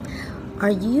Are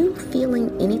you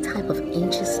feeling any type of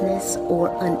anxiousness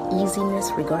or uneasiness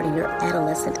regarding your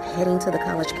adolescent heading to the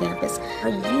college campus? Are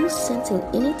you sensing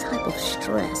any type of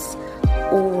stress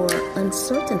or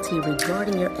uncertainty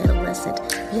regarding your adolescent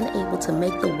being able to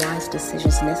make the wise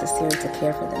decisions necessary to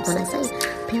care for them? When I say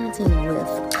parenting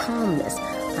with calmness,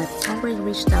 I've already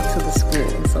reached out to the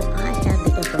school, and so I have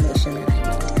the information that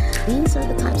I need. These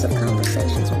are the types of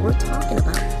conversations we're talking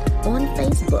about on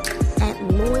Facebook at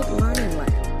Lloyd Learning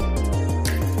Lab.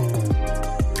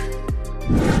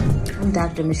 I'm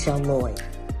Dr. Michelle Lloyd.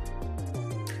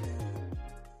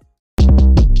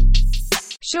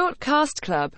 Shortcast Club.